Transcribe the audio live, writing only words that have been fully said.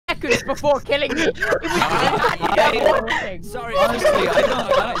seconds before killing me. Sorry, honestly,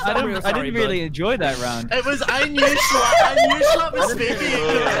 I didn't really enjoy that round. It was I knew Schlatt was speaking.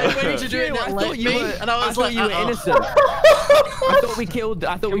 When to do it, I thought you were, and I was like, you were innocent. I thought we killed.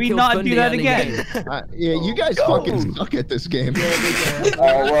 Can we not do that again? Yeah, you guys fucking suck at this game. Oh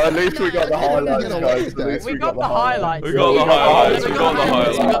well, at least we got the highlights, guys. We got the highlights. We got the highlights. We got the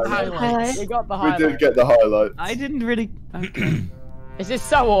highlights. We got the highlights. We did get the highlights. I didn't really. Okay. This is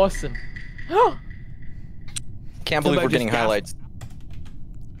so awesome. Can't believe we're getting highlights.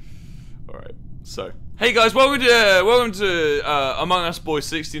 All right. So, hey guys, welcome to Among Us Boys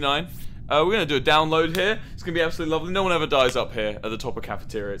 69. We're gonna do a download here. It's gonna be absolutely lovely. No one ever dies up here at the top of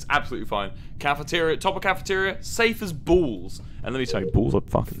cafeteria. It's absolutely fine. Cafeteria, top of cafeteria, safe as balls. And let me tell you, balls are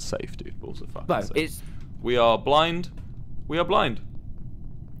fucking safe, dude. Balls are fucking safe. We are blind. We are blind.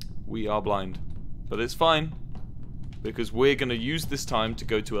 We are blind. But it's fine. Because we're gonna use this time to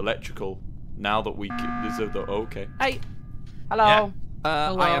go to electrical. Now that we okay. Hey. Hello. Yeah.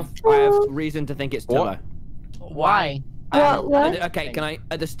 Hello. I have reason to think it's Tubbo. Why? What? Okay, can I?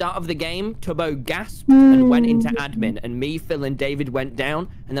 At the start of the game, Tubbo gasped and went into admin, and me, Phil, and David went down,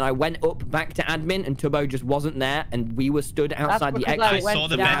 and then I went up back to admin, and Tubbo just wasn't there, and we were stood outside the exit. I saw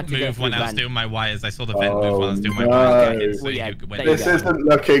the vent move when I was doing my wires. I saw the vent move when I was doing my wires. Well, yeah, this isn't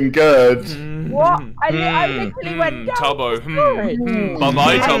looking good. What? I literally went down. Tubbo.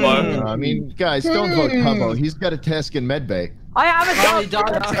 Bye-bye, Tubbo. I mean, guys, don't vote Tubbo. He's got a task in medbay. I haven't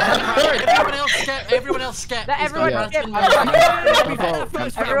done. Everyone else skip. Let everyone skip.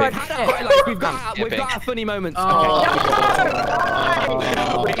 We've got our funny moments. We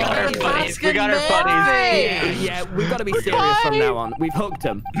got our buddies. Yeah, we've got to be serious from now on. We've hooked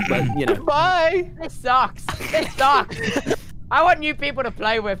them, but you know. Bye. This sucks. This sucks. I want new people to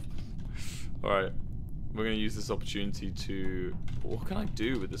play with. All right, we're gonna use this opportunity to. What can I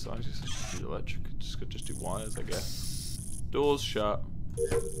do with this? I just do electric. Just do wires, I guess. Doors shut.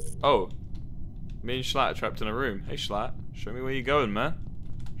 Oh, me and Schlatt are trapped in a room. Hey Schlatt, show me where you're going, man.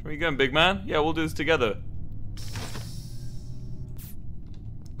 Show me where you're going, big man. Yeah, we'll do this together.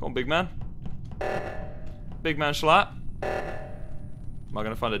 Come on, big man. Big man Schlatt. Am I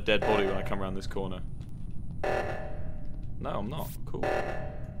gonna find a dead body when I come around this corner? No, I'm not. Cool.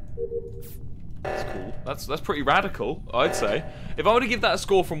 That's cool. That's pretty radical, I'd say. If I were to give that a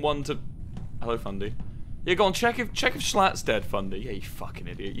score from 1 to... Hello, Fundy. Yeah, go on, check if Schlatt's dead, Fundy. Yeah, you fucking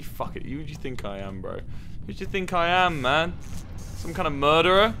idiot. You fucking... Who do you think I am, bro? Who do you think I am, man? Some kind of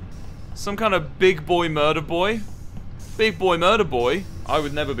murderer? Some kind of big boy murder boy? Big boy murder boy? I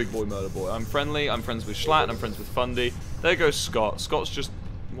would never big boy murder boy. I'm friendly, I'm friends with Schlatt, I'm friends with Fundy. There goes Scott. Scott's just...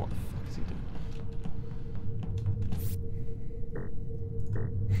 What the fuck is he doing?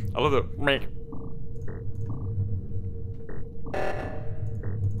 I love it.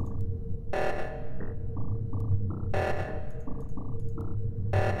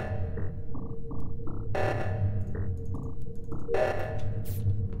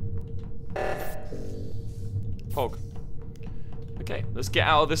 Pog. Okay, let's get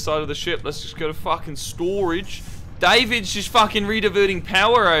out of this side of the ship. Let's just go to fucking storage. David's just fucking rediverting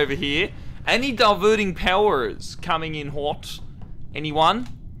power over here. Any diverting powers coming in hot? Anyone?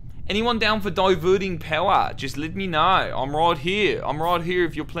 Anyone down for diverting power? Just let me know. I'm right here. I'm right here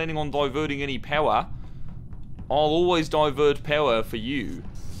if you're planning on diverting any power. I'll always divert power for you.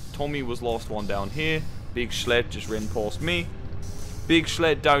 Tommy was last one down here. Big Schlatt just ran past me. Big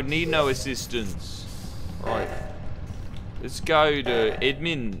Schlatt don't need no assistance. Right. Let's go to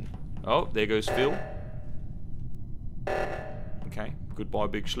admin. Oh, there goes Phil. Okay. Goodbye,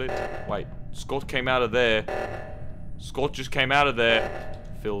 Big Schlatt. Wait. Scott came out of there. Scott just came out of there.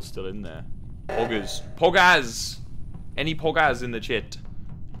 Phil's still in there. Poggers. Poggers! Any poggers in the chat?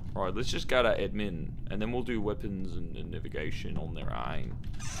 Alright, let's just go to admin. And then we'll do weapons and navigation on their own.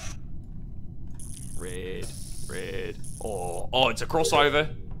 Red. Red. Oh, it's a crossover.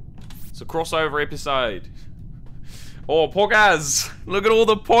 It's a crossover episode. Oh, poggers! Look at all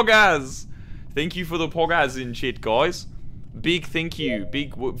the poggers! Thank you for the poggers in chat, guys. Big thank you.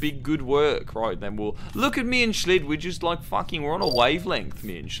 Big good work. Right, then we'll... Look at me and Schled. We're just like fucking... We're on a wavelength,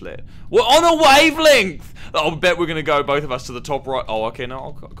 me and Schled. We're on a wavelength! I'll bet we're gonna go, both of us, to the top right. Oh, okay,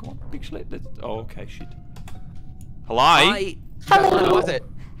 no. Come on, Big Schled. Oh, okay, shit. Hello? Where was it?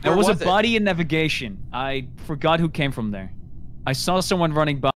 There was a body in navigation. I forgot who came from there. I saw someone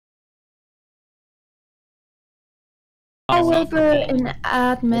running by. I was in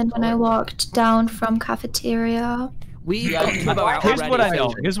admin when I walked down from cafeteria. We've got Tubbo out Here's already, what I so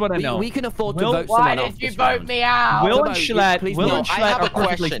know. Here's what I know. We can afford to Will, vote Why someone off did you this vote round. me out? Will and Tubbo, Schlatt, please Will no. and I Schlatt have are a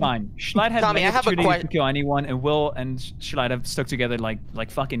perfectly question. fine. Schlatt had Tommy, no I have a opportunity to kill anyone, and Will and Schlatt have stuck together like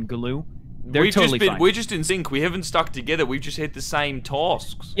fucking glue. They're totally fine. We're just in sync. We haven't stuck together. We've just had the same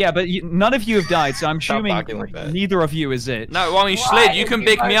tasks. Yeah, but none of you have died, so I'm assuming barking like that. neither of you is it. No, I mean, Schled, you can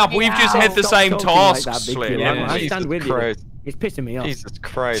pick me up. We've just had the same tasks, Schled. I stand with you. It's pissing me off. Jesus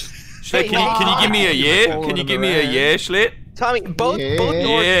Christ. Schled, can you give me a yeah? Can you give me a yeah, Schled? Tommy, both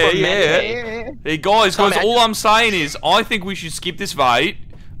doors Yeah, from yeah. Hey, guys, all I'm saying is, I think we should skip this vote.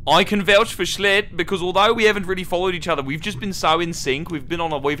 I can vouch for Schled because although we haven't really followed each other, we've just been so in sync. We've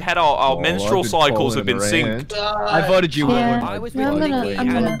had our menstrual cycles have been synced. I voted you, Yeah. Wilbur. I was with Nicky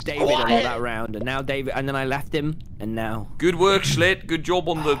and David all that round, and now David, and then I left him, and now. Good work, Schled. Good job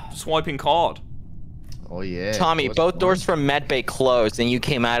on the swiping card. Oh yeah. Tommy, both doors from medbay closed and you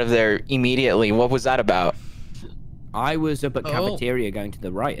came out of there immediately. What was that about? I was up at cafeteria going to the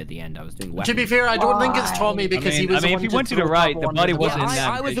right at the end. I was doing weapons. To be fair, I don't think it's Tommy because he was the one if he went to the right, the body wasn't in that.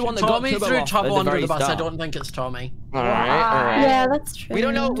 I was the one that Tommy got threw Tubbo Tubbo off under at the bus. very I start. don't think it's Tommy. All right. Yeah, that's true. We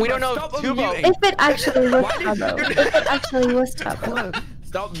don't know. Stop Tubbo. unmuting. If it actually was Tubbo. If it actually was Tubbo.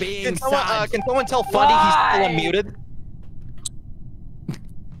 Stop being Can sad. someone tell Fundy he's still unmuted?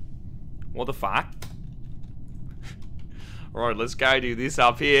 What the fuck? Alright, let's go do this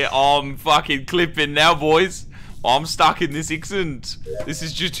up here. I'm fucking clipping now, boys. I'm stuck in this accent. This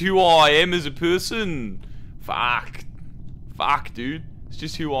is just who I am as a person. Fuck. Fuck, dude. It's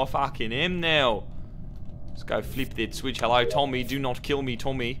just who I fucking am now. Let's go flip that switch. Hello, Tommy. Do not kill me,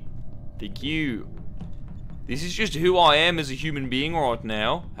 Tommy. Thank you. This is just who I am as a human being right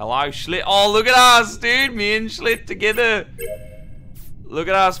now. Hello, Schlitt. Oh, look at us, dude. Me and Schlitt together. Look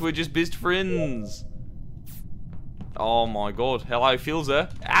at us. We're just best friends. Oh my god. Hello, Filzer.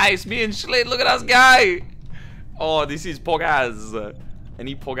 Hey, it's me and Schlitt. Look at us go. Oh, this is Pogaz.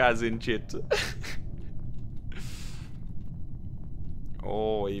 Any Pogaz in chat?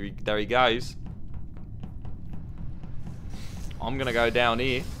 Oh, there he goes. I'm gonna go down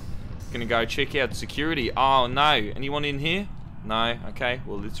here. Gonna go check out security. Oh no, anyone in here? No, okay,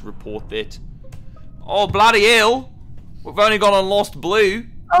 well let's report that. Oh bloody hell! We've only got on Lost Blue.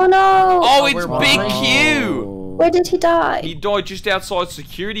 Oh no! Oh, it's Big Q! Where did he die? He died just outside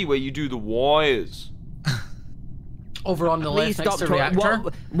security where you do the wires. Over on the Please left next stop to talking.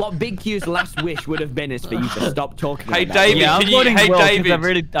 reactor. What Big Q's last wish would have been is for you to stop talking. Hey like that. David, Yeah, I'm can you? voting Hey Will, 'cause David,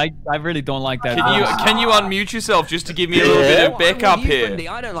 I really don't like that. can you unmute yourself just to give me a little bit of backup here? Friendly.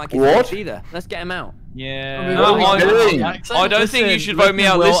 I don't like his What? voice either. Let's get him out. Yeah. No, Will, I don't think you should vote me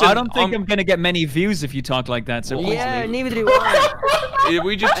out. Will, Listen, I don't think I'm gonna get many views if you talk like that. So please Yeah, leave. neither do I. Are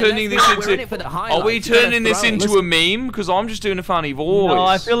we just turning this We're in into? it for the Are we highlights. You gotta turning this throw it. into a meme? Because I'm just doing a funny voice. No,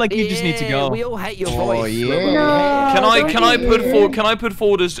 I feel like you just need to Yeah, go. We all hate your Oh voice. yeah. No, Can I don't put do it. forward? Can I put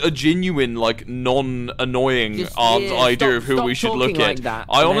forward as a genuine, like, non-annoying Just, idea of who stop we should talking look like at? that,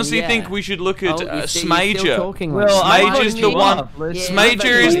 I and then, honestly yeah. think we should look at Oh, you see, you're still Smager. talking like Well, that. I Smager's voted the you one. up. Listen.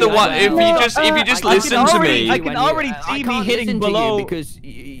 Smager is the one. If you just I listen to me. I can already see me hitting below. Because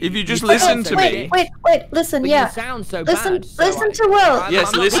If you just listen to me. Wait, listen, But yeah. you sound so Listen, bad. so listen I- to Will. Yes,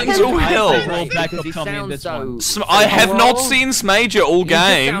 I'm not listen gonna to say Will. anything Back because up he Tommy in sounds this so. one. I have not seen Smager all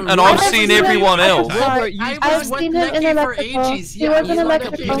game, sound and right. I've seen everyone else. I've seen him in electrical. He was in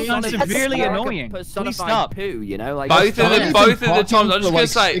electrical. You sound severely annoying. Please Personified stop. poo, you know, like Both of the times. I'm just gonna like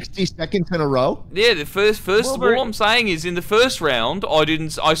say. 60 seconds in a row. Yeah, the first Wilbur. all I'm saying is in the first round,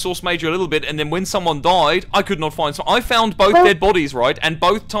 I saw Smager a little bit, and then when someone died, I could not find. I found both dead bodies, right? And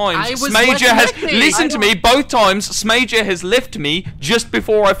both times I was Smager has with Nicky. listen to me. Both times Smager has left me just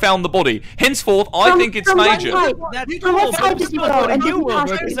before I found the body. Henceforth, I think it's From what Smager. side? From what side did you go? And You, did you pass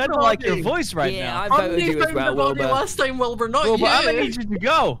Wilbur, it? because I don't like your voice right Yeah, now. I voted you as found well, the body Wilbur. last time, Wilbur, not Wilbur, I'm gonna you. need you to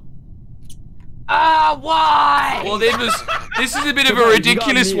go. Why? Well, this is a bit of Come a on, you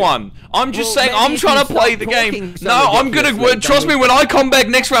ridiculous gotta one. I'm just Well, saying, I'm maybe trying if to you play stop the game. talking so No, I'm gonna, ridiculously, trust me, then when I come back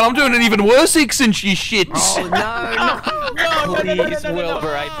next round, I'm doing an even worse accent, you shit. Oh no! Please,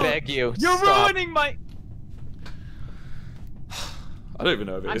 Wilbur, I beg you. You're stop. ruining my. I don't even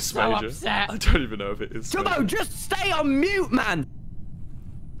know if it is so Smager. upset. I don't even know if it is Tubbo, Smager. just stay on mute, man.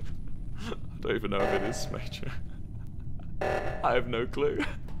 I don't even know if it is Smager. I have no clue.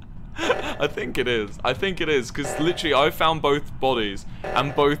 I think it is. I think it is, because literally I found both bodies,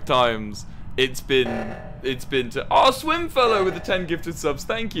 and both times it's been to Swim Fellow with the 10 gifted subs,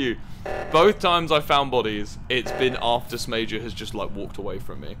 thank you. Both times I found bodies, it's been after Smager has just like walked away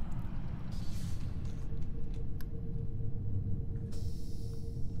from me.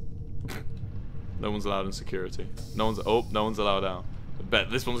 No one's allowed in security. No one's allowed out. I bet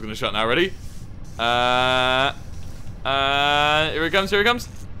this one's gonna shut now. Ready? Here he comes, here he comes.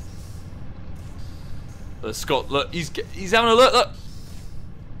 Scott, look, he's having a look, look.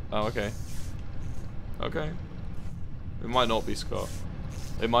 Oh, okay. Okay. It might not be Scott.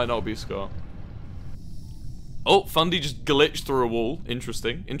 It might not be Scott. Oh, Fundy just glitched through a wall.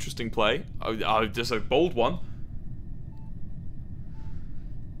 Interesting. Interesting play. Oh, just a bold one.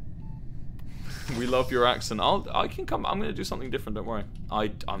 We love your accent. I can come. I'm gonna do something different. Don't worry.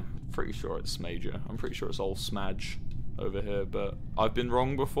 I'm pretty sure it's Major. I'm pretty sure it's all Smudge over here, but I've been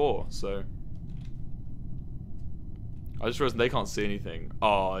wrong before. So I just realized they can't see anything.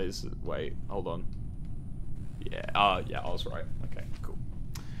 Oh, wait. Hold on. Yeah. Yeah. I was right. Okay. Cool.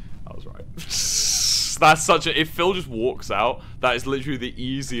 I was right. That's such a. If Phil just walks out, that is literally the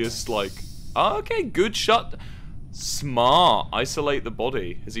easiest. Like. Oh, okay. Good shut. Smart. Isolate the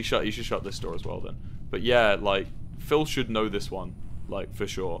body. Has he shut? He should shut this door as well then. But yeah, like Phil should know this one, like for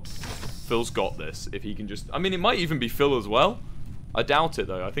sure. Phil's got this. If he can just. I mean, it might even be Phil as well. I doubt it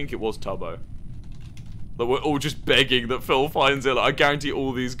though. I think it was Tubbo. But we're all just begging that Phil finds it. Like, I guarantee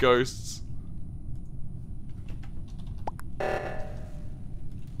all these ghosts.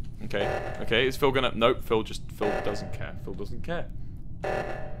 Okay. Okay. Is Phil gonna? Nope. Phil doesn't care. Phil doesn't care. Phil doesn't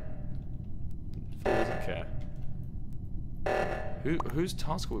care. Whose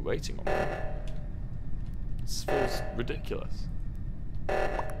task are we waiting on? This feels ridiculous.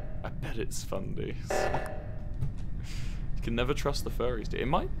 I bet it's Fundy's. You can never trust the furries. It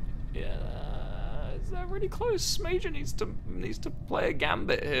might. Yeah, is that really close? Major needs to play a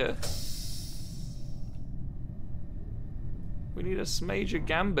gambit here. We need a Major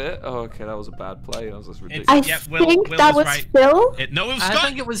gambit. Oh, okay, that was a bad play. That was just ridiculous. I think that was right. Phil. No, it was Scott. I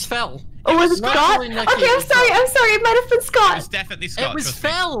think it was Phil. Oh, was it Scott? Okay, I'm sorry. It might have been Scott. It's definitely Scott. It was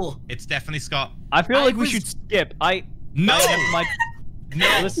Phil. It's definitely Scott. I feel like we should skip. No. No.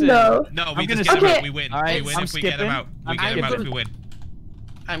 Listen. No. No, we just get him out. We win. All right, we win if we get him out. We get him out if we win.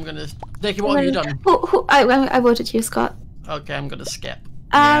 I'm gonna. Nicky, what have you done? I voted you, Scott. Okay, I'm gonna skip.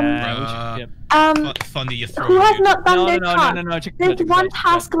 Fundy, you're throwing. Who has not done their task? No. There's one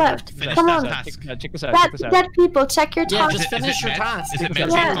task left. Come on. Check this out. Dead people, check your Yeah, task. just finish your task. Is it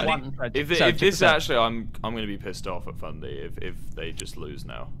because meant I to won. If this actually, I'm gonna be pissed off at Fundy if they just lose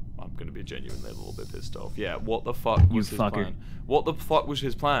now. I'm gonna be genuinely a little bit pissed off. Yeah, what the fuck was his plan? What the fuck was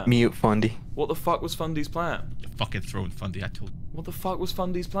his plan? Mute Fundy. What the fuck was Fundy's plan? You're fucking throwing Fundy, I told you. What the fuck was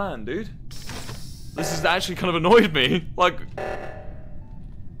Fundy's plan, dude? This has actually kind of annoyed me. Like,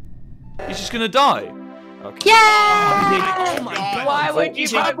 he's just gonna die. Okay. Yeah! Oh my God. Why would you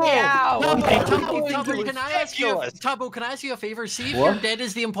vote me out? Tubbo, can I ask you a favor? See if you're dead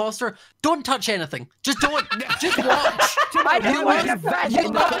as the imposter. Don't touch anything. Just don't. Just watch.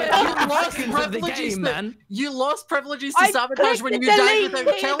 You lost privileges to sabotage when you died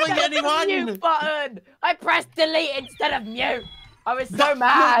without killing anyone. Mute button. I pressed delete instead of mute. I was so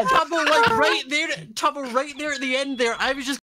mad. Tubbo, like right there. Tubbo, right there at the end there. I was just